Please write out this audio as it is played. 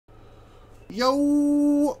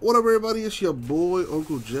Yo, what up everybody, it's your boy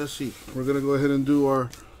Uncle Jesse. We're gonna go ahead and do our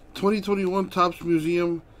 2021 Topps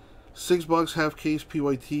Museum 6-box half case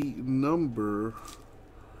PYT number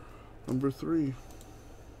 3.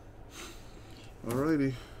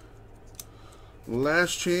 Alrighty,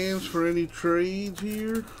 last chance for any trades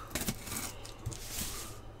here.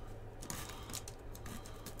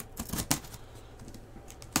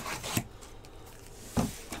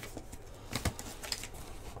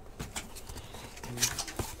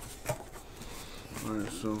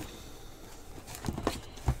 Alright, so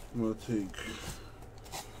I'm going to take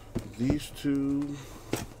these two.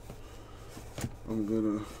 I'm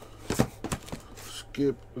going to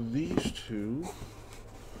skip these two.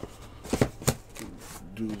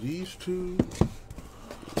 Do these two.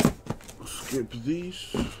 Skip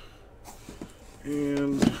these.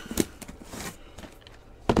 And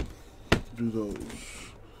do those.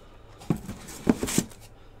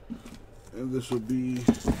 And this will be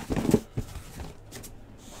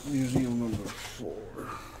museum number 4.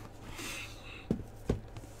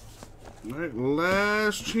 Alright,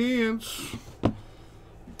 last chance.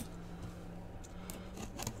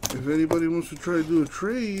 If anybody wants to try to do a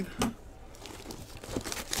trade,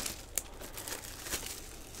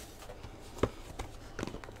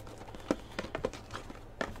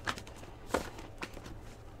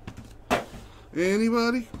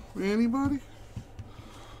 anybody?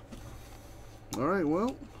 Alright,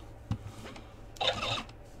 well,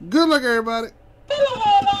 good luck, everybody.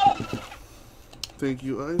 Thank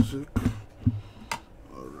you, Isaac.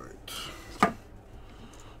 All right.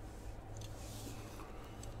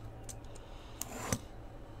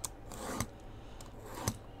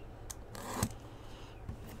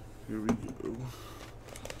 Here we go.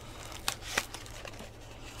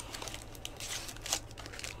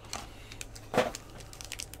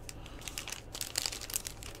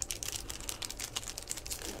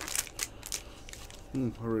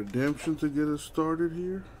 A redemption to get us started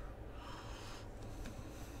here.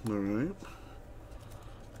 All right.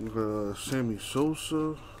 We've got a Sammy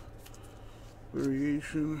Sosa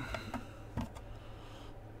variation.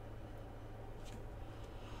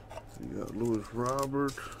 You got Lewis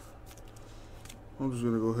Robert. I'm just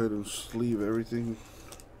gonna go ahead and sleeve everything,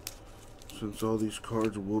 since all these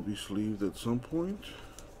cards will be sleeved at some point.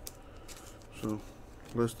 So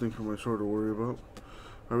less thing for my sword to worry about.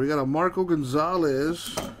 All right, we got a Marco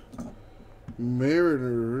Gonzalez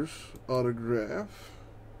Mariners autograph.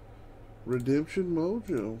 Redemption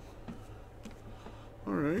Mojo.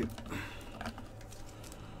 All right.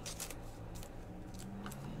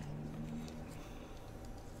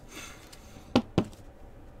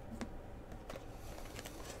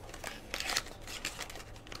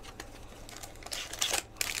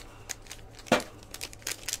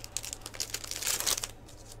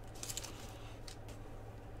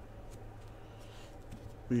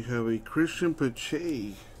 We have a Christian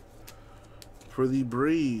Pache for the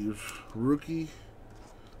Braves, rookie,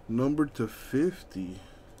 numbered to 50.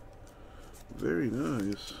 Very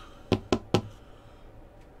nice.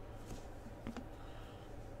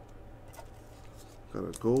 Got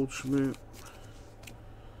a Goldschmidt,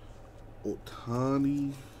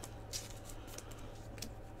 Ohtani,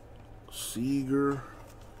 Seager.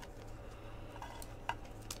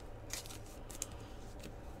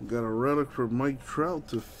 Got a relic for Mike Trout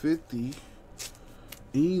to 50.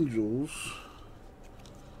 Angels.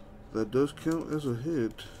 That does count as a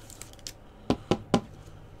hit.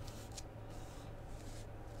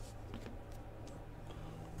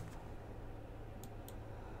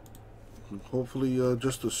 And hopefully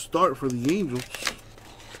just a start for the Angels.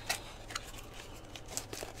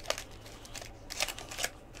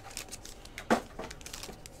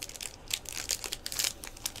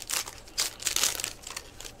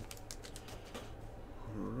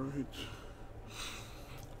 Alright.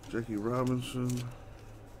 Jackie Robinson.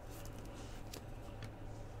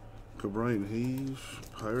 Brian Hayes,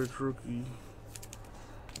 Pirates rookie.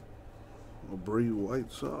 A Brave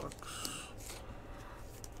White Sox.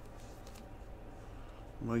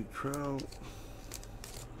 Mike Trout.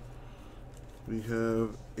 We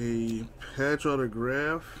have a patch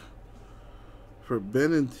autograph for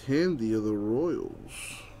Benintendi of the Royals.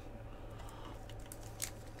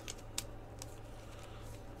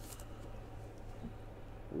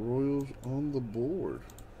 Royals on the board.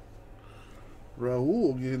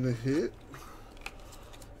 Raul getting a hit.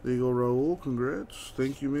 There you go, Raul. Congrats.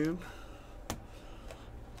 Thank you, man.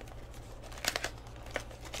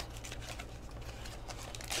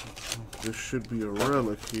 This should be a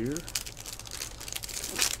relic here.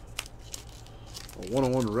 A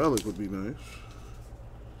one-on-one relic would be nice.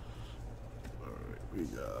 Alright, we We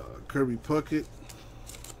got Kirby Puckett,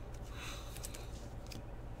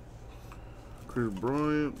 Chris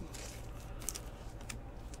Bryant,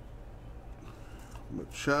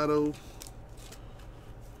 Machado.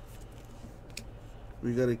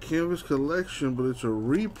 We got a canvas collection, but it's a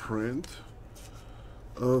reprint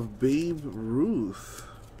of Babe Ruth.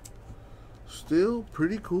 Still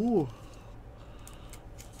pretty cool.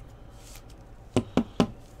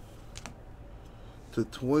 To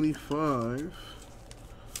 25,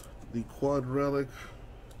 the quad relic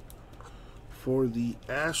for the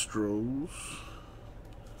Astros.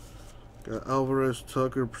 Got Alvarez,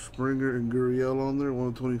 Tucker, Springer, and Gurriel on there,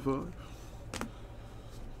 125.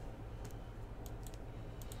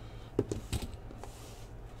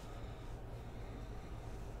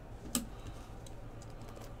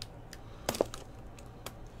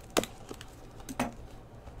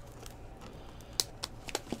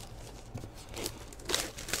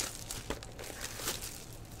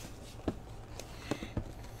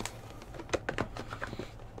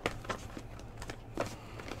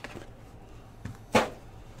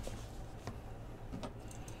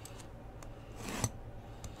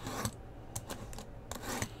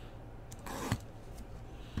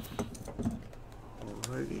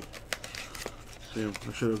 Alrighty. Damn,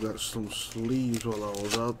 I should have got some sleeves while I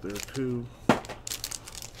was out there too.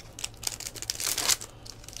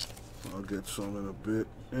 I'll get some in a bit.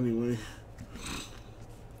 Anyway,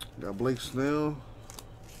 got Blake Snell,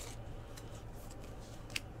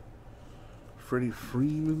 Freddie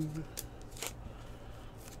Freeman,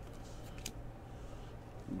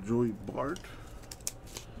 Joey Bart,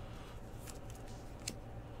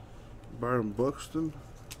 Byron Buxton.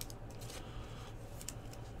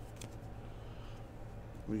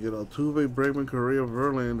 We get Altuve, Bregman, Correa,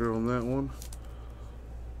 Verlander on that one.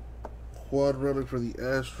 Quad relic for the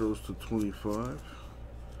Astros to 25.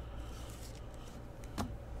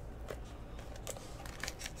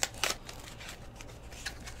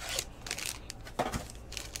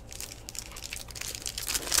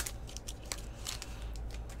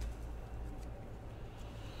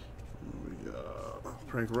 We got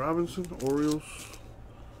Frank Robinson, Orioles.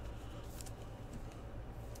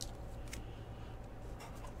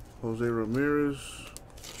 Jose Ramirez,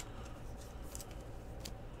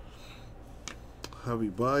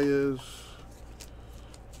 Javi Baez,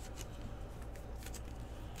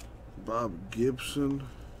 Bob Gibson.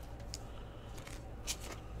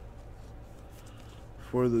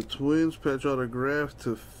 For the Twins, patch autograph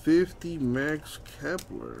to 50, Max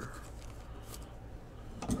Kepler.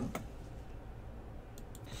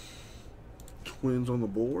 Twins on the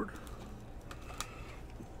board.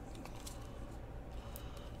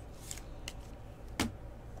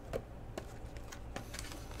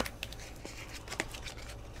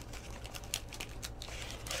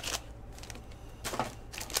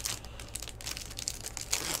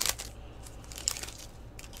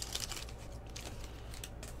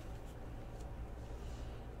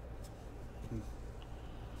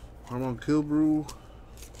 Harmon Killebrew.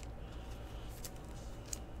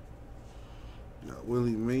 Got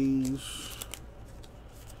Willie Mays.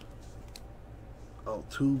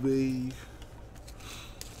 Altuve.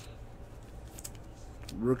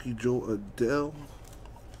 Rookie Joe Adele.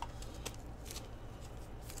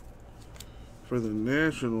 For the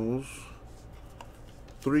Nationals,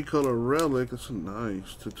 3-color relic. That's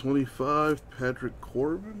nice. To 25, Patrick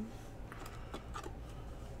Corbin.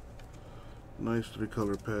 Nice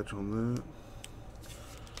 3-color patch on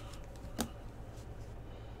that.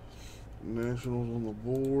 Nationals on the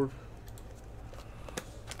board.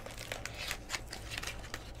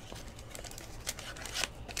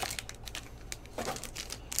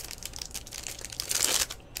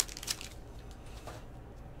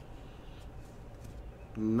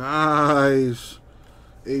 Nice.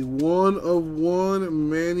 A 1/1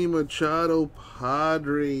 Manny Machado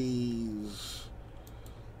Padres.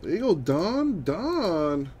 There you go, Don.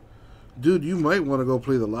 Don. Dude, you might want to go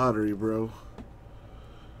play the lottery, bro.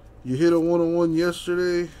 You hit a 1/1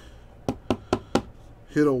 yesterday.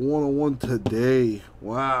 Hit a 1/1 today.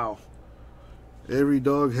 Wow. Every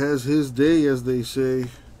dog has his day, as they say.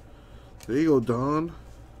 There you go, Don.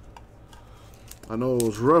 I know it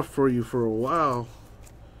was rough for you for a while.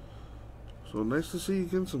 So nice to see you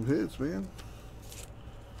getting some hits, man.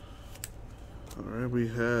 Alright, we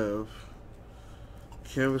have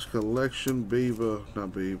Canvas Collection, Babe,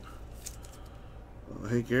 not Babe.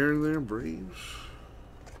 Hank Aaron there, Braves.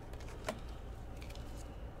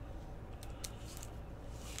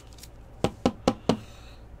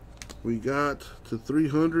 We got to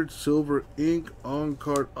 300 Silver Ink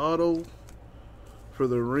on-card auto for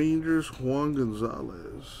the Rangers, Juan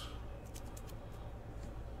Gonzalez.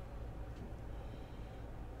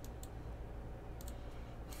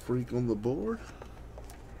 freak on the board.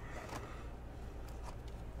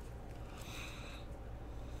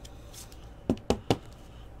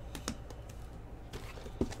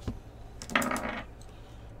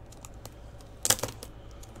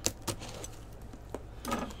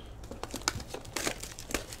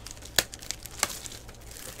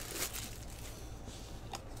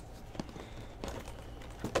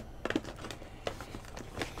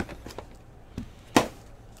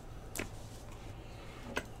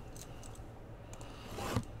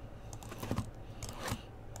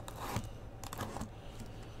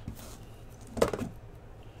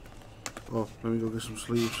 Oh, let me go get some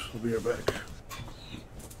sleeves. I'll be right back.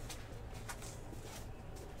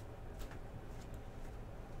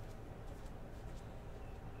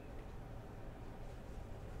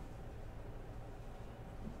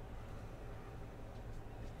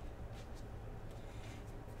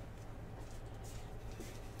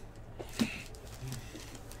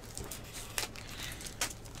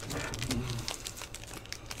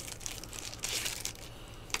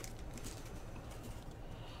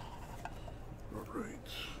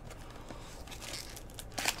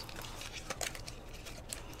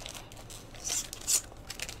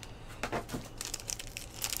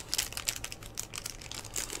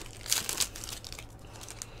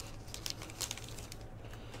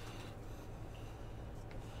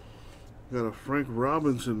 Got a Frank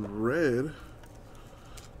Robinson red.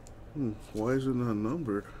 Why is it not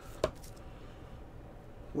numbered?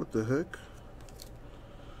 What the heck?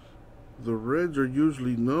 The reds are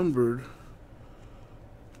usually numbered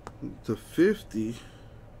to 50,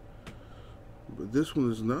 but this one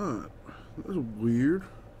is not. That's weird.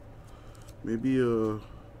 Maybe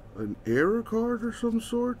an error card or some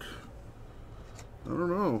sort? I don't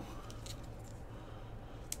know.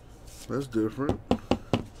 That's different.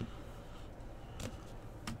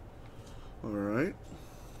 Alright.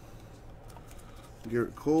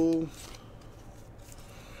 Garrett Cole.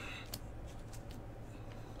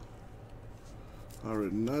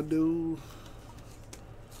 Arenado.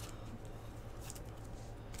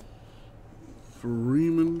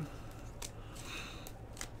 Freeman.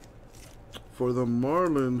 For the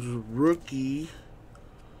Marlins, rookie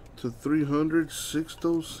to 300,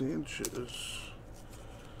 Sixto Sanchez.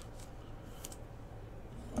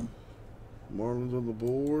 Marlins on the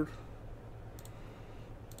board.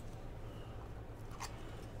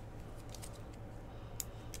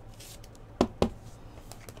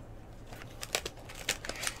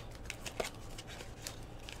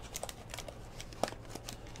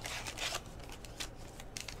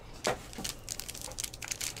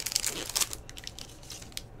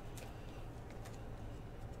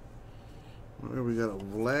 There we got a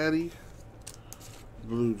Vladdy,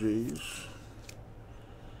 Blue Jays.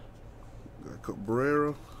 Got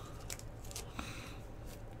Cabrera.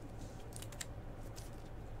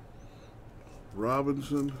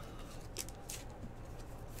 Robinson.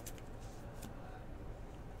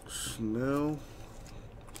 Snell.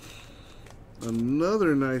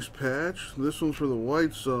 Another nice patch. This one's for the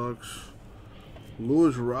White Sox.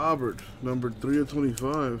 Luis Robert, numbered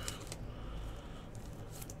 3/25.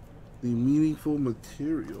 The meaningful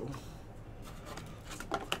material.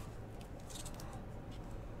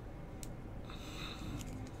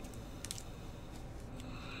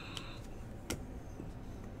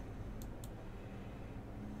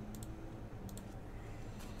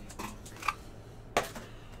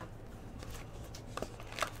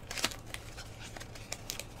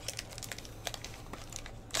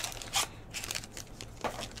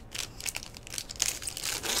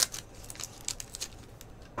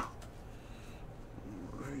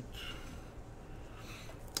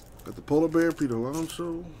 Got the Polar Bear, Pete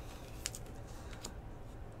Alonso,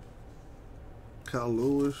 Kyle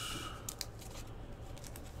Lewis,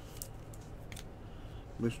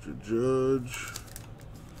 Mr. Judge,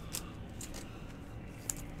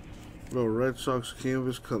 little Red Sox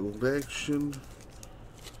canvas collection,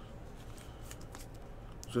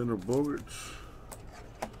 Xander Bogaerts.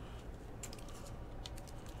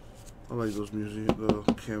 I like those museum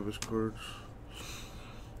canvas cards.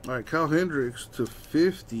 All right, Kyle Hendricks to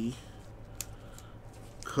 50,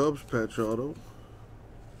 Cubs patch auto.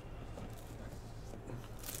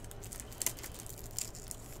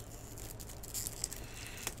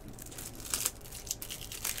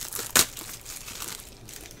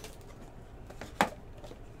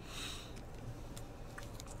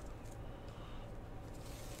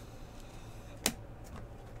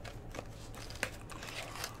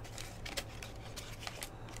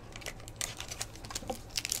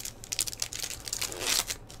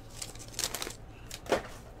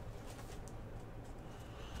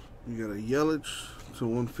 You got a Yelich to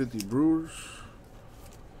 150 Brewers.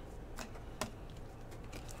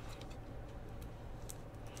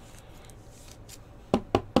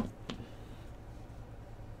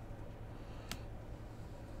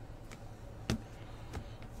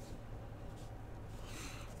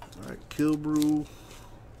 Alright, Kilbrew,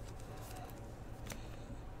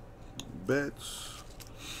 Betts,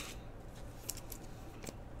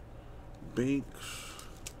 Banks,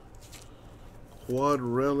 Quad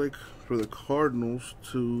Relic for the Cardinals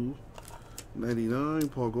to 99,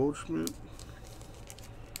 Paul Goldschmidt.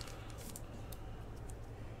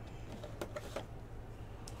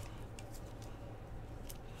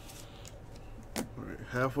 Alright,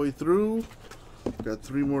 halfway through, got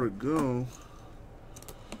 3 more to go.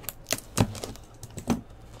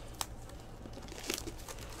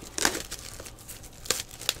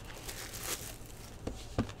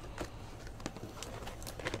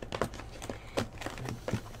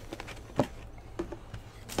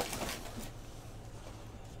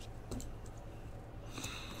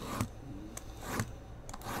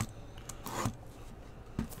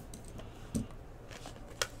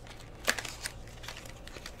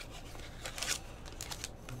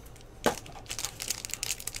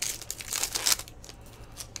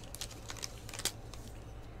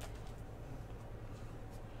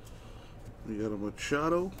 We got a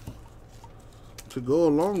Machado to go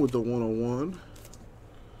along with the 101.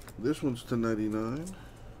 This one's to 99.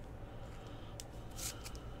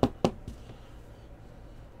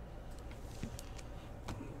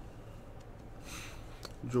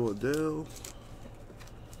 Joe Adele.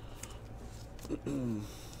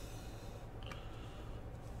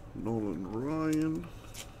 Nolan Ryan.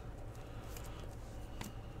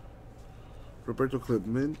 Roberto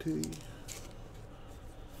Clemente.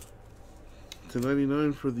 To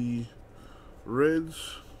 99 for the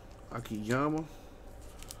Reds, Akiyama.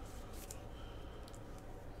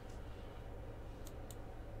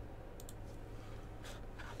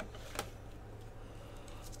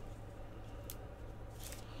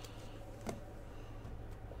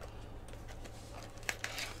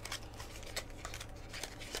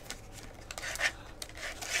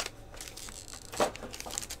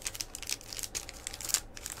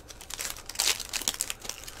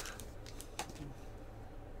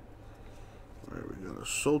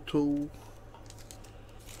 Soto,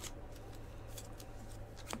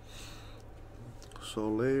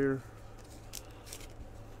 Soler,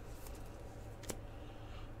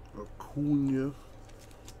 Acuna,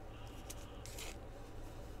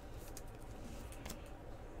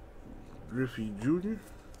 Griffey Jr.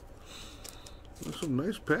 There's some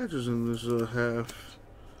nice patches in this half.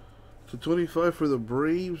 To 25 for the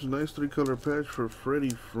Braves, nice 3-color patch for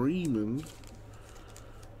Freddie Freeman.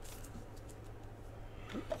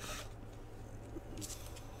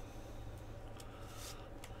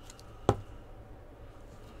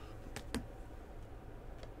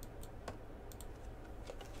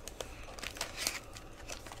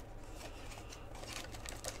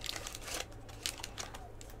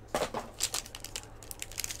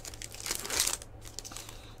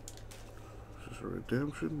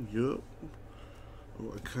 Redemption, yup.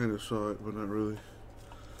 Oh, I kind of saw it, but not really.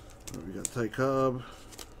 Right, we got Ty Cobb.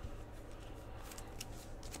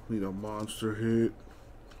 Need a monster hit.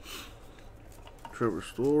 Trevor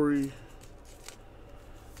Story.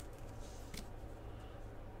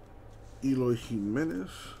 Eloy Jimenez.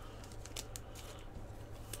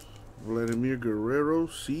 Vladimir Guerrero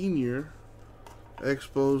Sr.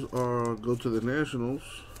 Expos go to the Nationals.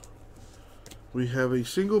 We have a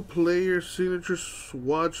single player signature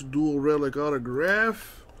swatch dual relic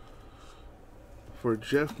autograph for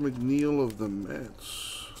Jeff McNeil of the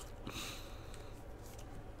Mets.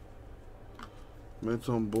 Mets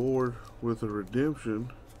on board with a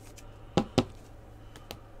redemption.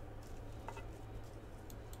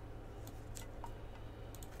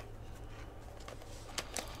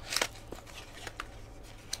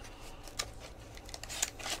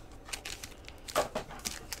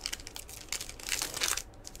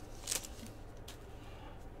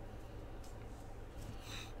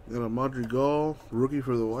 And a Madrigal, rookie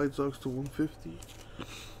for the White Sox to 150.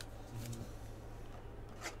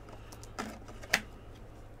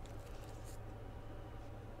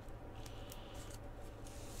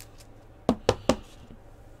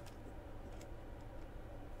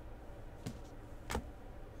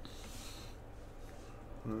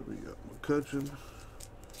 All right, we got McCutchen.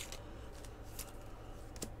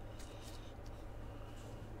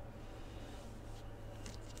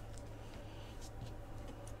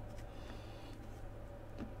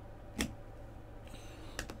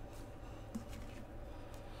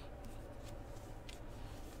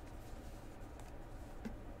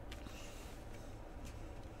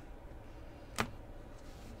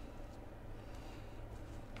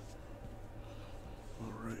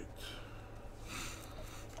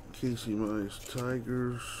 Casey Mize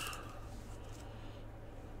Tigers.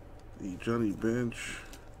 The Johnny Bench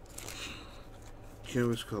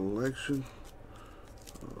Canvas Collection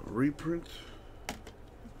reprint.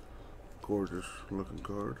 Gorgeous looking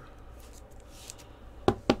card.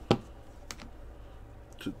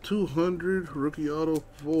 To 200 rookie auto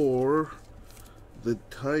for the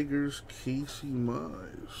Tigers, Casey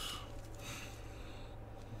Mize.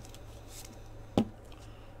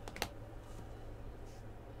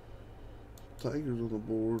 Tigers on the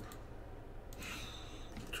board.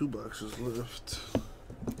 2 boxes left.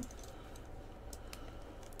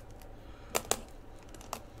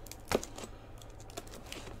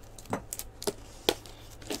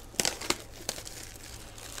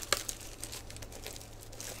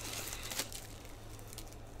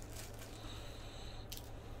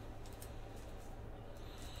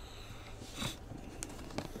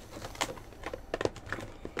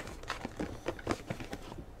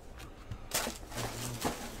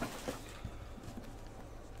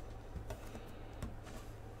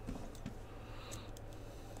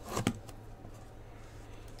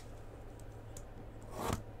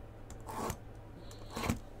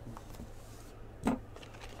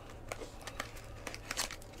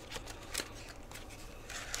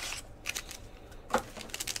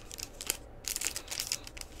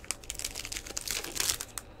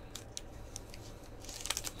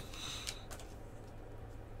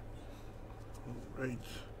 Right.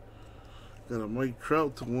 Got a Mike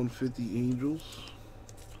Trout to 150 Angels.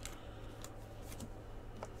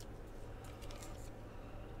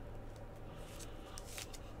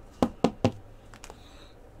 Got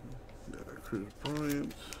a Chris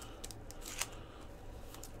Bryant.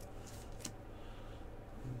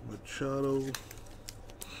 Machado.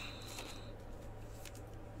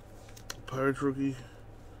 Pirates rookie.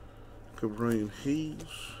 Cabrian Hayes.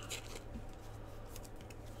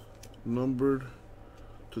 Numbered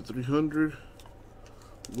to 300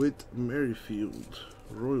 with Merrifield,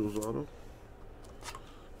 Royals auto.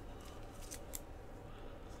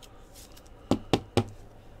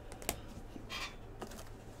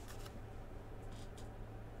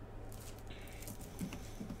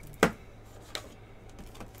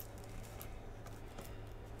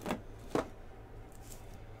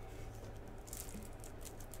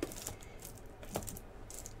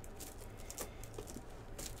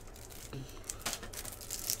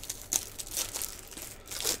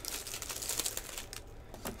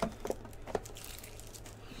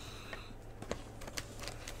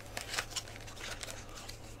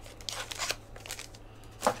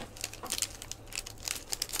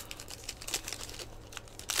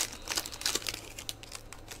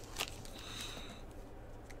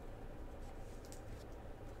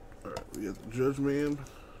 We got the Judge Man,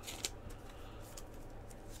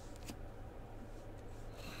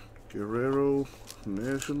 Guerrero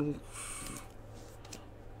Nationals,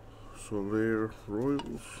 Soler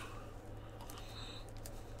Royals,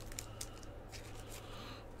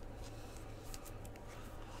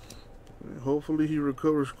 and hopefully he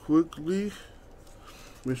recovers quickly,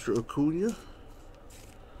 Mr. Acuna,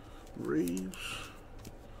 Braves.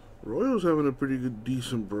 Royals having a pretty good,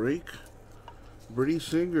 decent break. Brady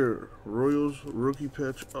Singer, Royals rookie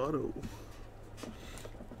patch auto.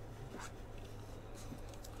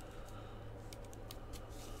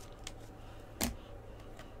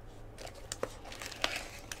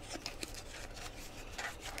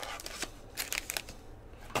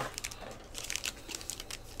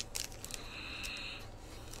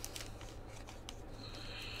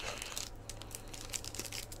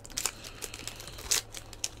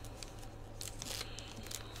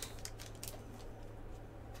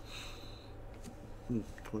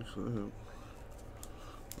 What's that?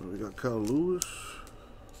 We got Kyle Lewis.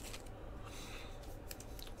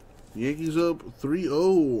 Yankees up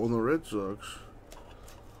 3-0 on the Red Sox.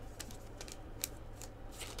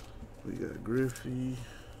 We got Griffey,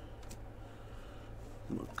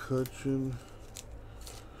 McCutchen,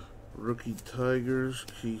 rookie Tigers,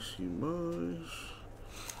 Casey Mize.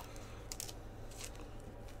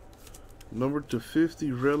 Number to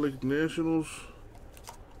 50 relic Nationals,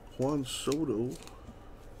 Juan Soto.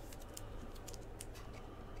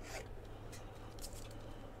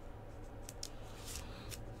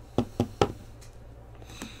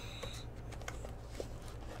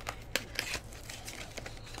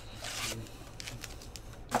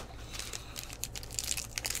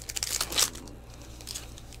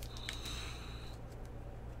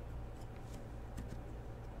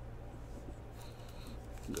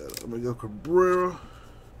 Got Miguel Cabrera.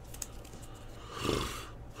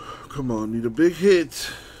 Come on, need a big hit.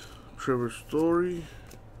 Trevor Story,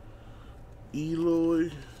 Eloy,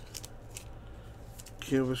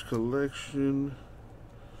 Canvas Collection,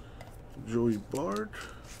 Joey Bart.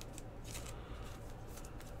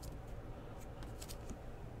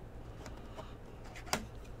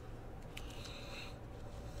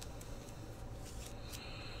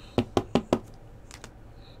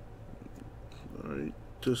 Alright,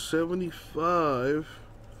 to 75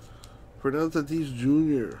 for Tatis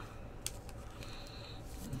Jr.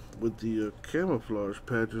 with the camouflage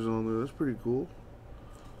patches on there. That's pretty cool.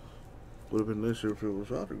 Would have been nicer if it was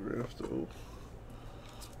autographed though.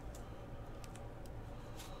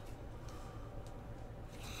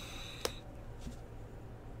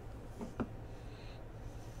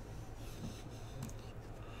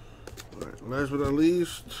 Alright, last but not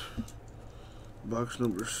least, box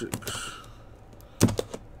number 6.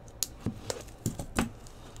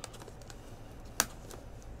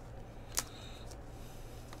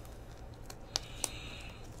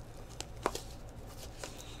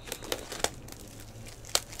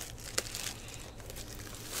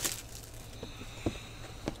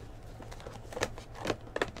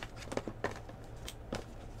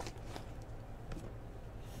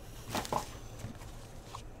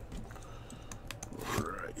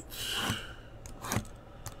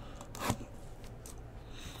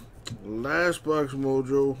 Last box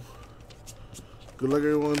mojo. Good luck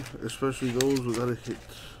everyone, especially those without a hit.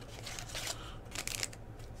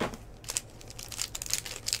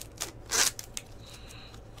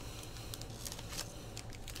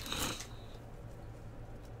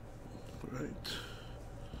 Alright.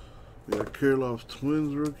 We got Kirilloff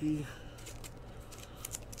Twins rookie.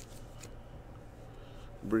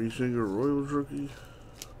 Brady Singer Royals rookie.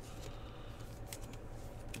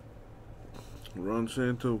 Ron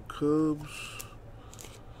Santo Cubs.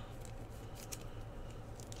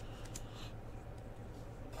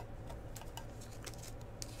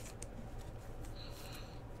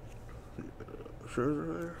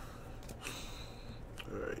 Scherzer there.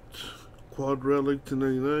 Alright. Quad Relic to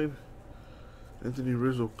 99. Anthony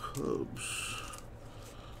Rizzo Cubs.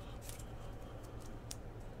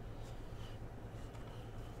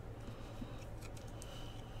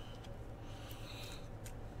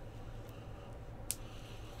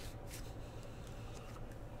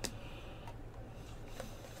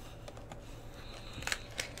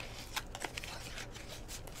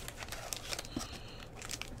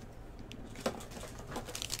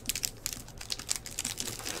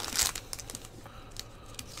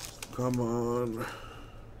 Come on.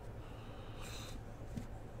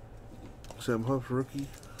 Sam Huff rookie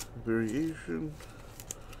variation.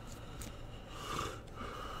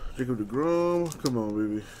 Jacob deGrom. Come on,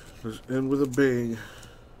 baby. Let's end with a bang.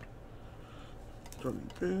 Johnny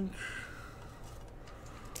Bench.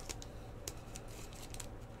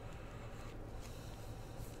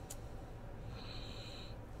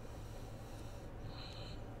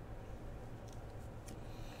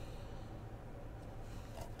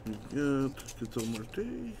 Got Ketel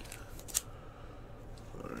Marte.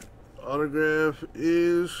 Alright. Autograph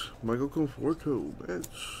is Michael Conforto.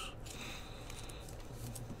 Mets.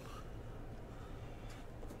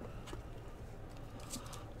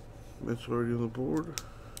 Mets already on the board.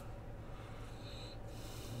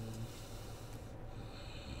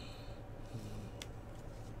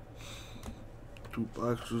 Two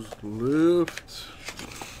boxes left.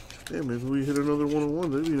 Damn, maybe we hit another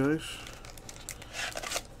 101. That'd be nice.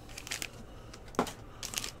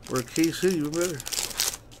 Or a case hit, even better.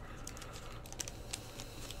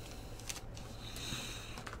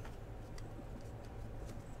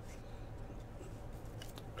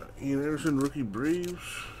 Ian Anderson, rookie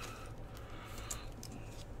Braves.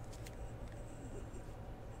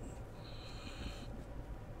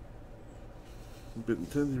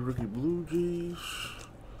 Benintendi, rookie Blue Jays.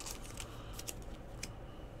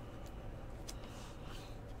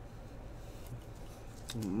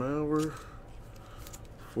 Mauer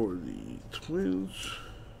for the Twins.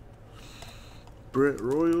 Brett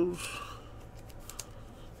Royals.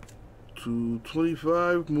 To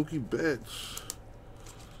 25, Mookie Betts.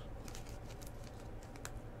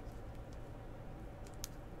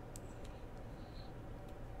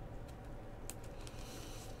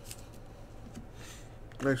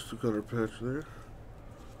 Nice two-color patch there.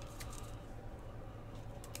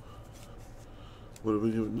 Would have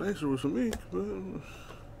been even nicer with some ink, but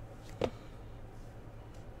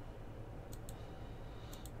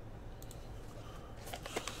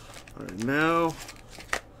alright, now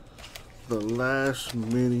the last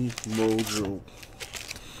mini mojo.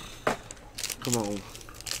 Come on.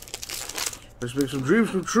 Let's make some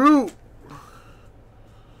dreams come true.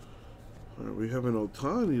 Alright, we have an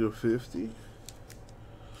Ohtani to 50.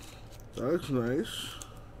 That looks nice.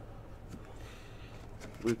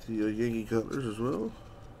 with the Yankee colors as well.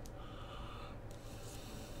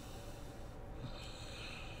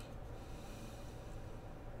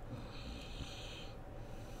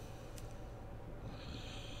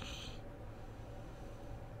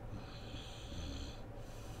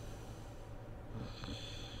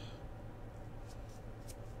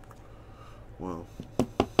 Wow.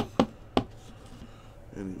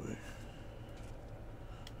 Anyway,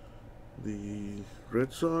 the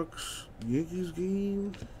Red Sox Yankees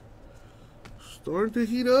game starting to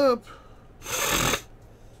heat up.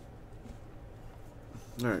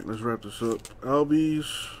 Alright, let's wrap this up. Albies,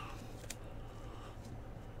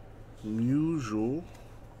 usual.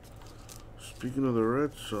 Speaking of the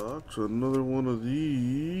Red Sox, another one of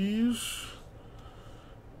these.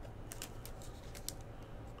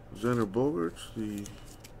 Xander Bogaerts, the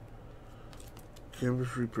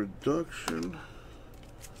Canvas Reproduction.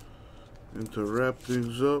 And to wrap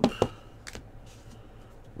things up,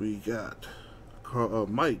 we got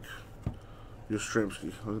Mike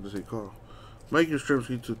Yastrzemski. I was going to say Carl. Mike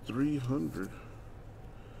Yastrzemski to 300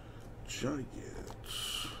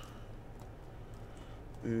 Giants.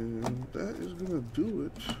 And that is going to do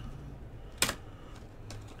it.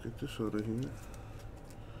 Get this out of here.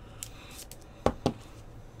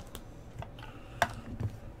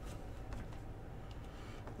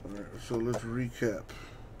 Alright, so let's recap.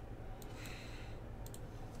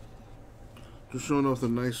 Just showing off the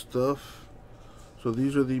nice stuff. So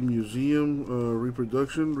these are the museum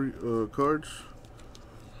reproduction cards.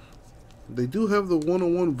 They do have the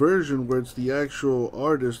one-on-one version where it's the actual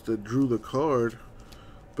artist that drew the card,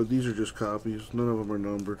 but these are just copies. None of them are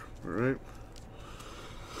numbered. Alright.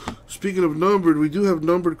 Speaking of numbered, we do have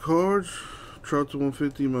numbered cards. Trout to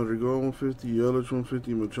 150, Madrigal 150, Yelich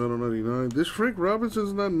 150, Machado 99. This Frank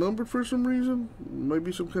Robinson's not numbered for some reason. Might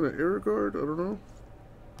be some kind of error card. I don't know.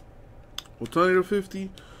 Otani to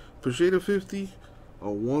 50, Pache to 50,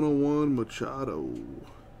 a 101 Machado.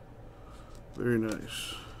 Very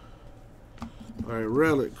nice. Alright,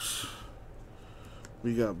 relics.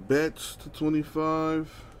 We got Betts to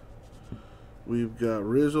 25. We've got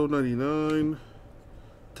Rizzo 99,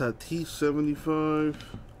 Tatis 75,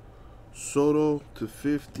 Soto to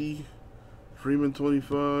 50, Freeman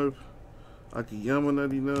 25, Akiyama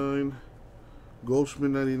 99,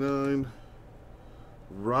 Goldschmidt 99,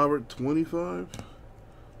 Robert 25,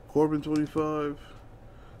 Corbin 25,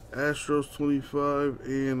 Astros 25,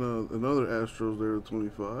 and another Astros there at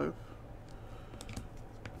 25,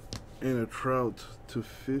 and a Trout to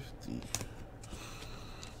 50.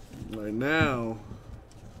 Right now,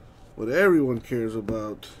 what everyone cares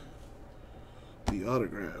about, the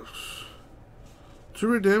autographs. 2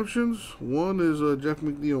 redemptions. One is Jeff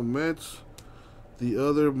McNeil Mets, the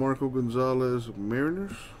other Marco Gonzalez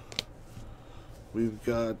Mariners. We've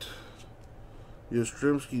got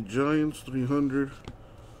Yastrzemski Giants 300,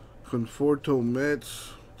 Conforto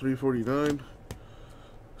Mets 349,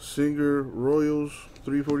 Singer Royals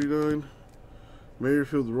 349,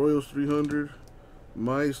 Merrifield Royals 300,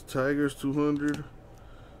 Mice Tigers 200,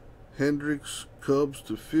 Hendricks Cubs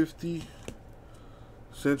to 50,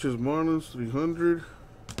 Sanchez Marlins 300,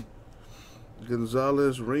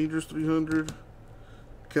 Gonzalez Rangers 300,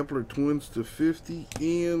 Kepler Twins to 50,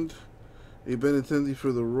 and a Benintendi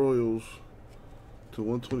for the Royals to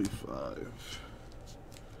 125.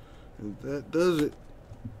 And that does it.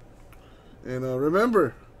 And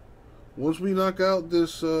remember, once we knock out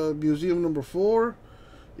this museum number 4,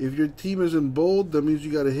 if your team is in bold, that means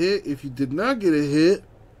you got a hit. If you did not get a hit,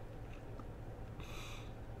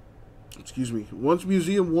 excuse me, once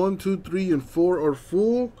museum 1, 2, 3, and 4 are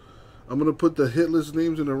full, I'm going to put the hit list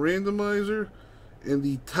names in a randomizer, and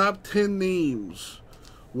the top 10 names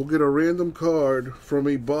will get a random card from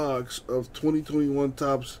a box of 2021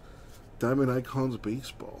 Topps Diamond Icons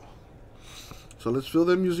Baseball. So let's fill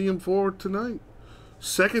that museum 4 tonight.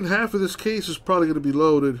 Second half of this case is probably going to be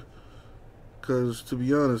loaded, because to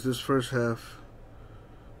be honest, this first half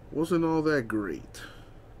wasn't all that great.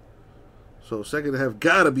 So second half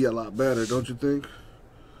gotta be a lot better, don't you think?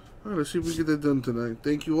 Alright, let's see if we get that done tonight.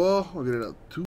 Thank you all. I'll get it out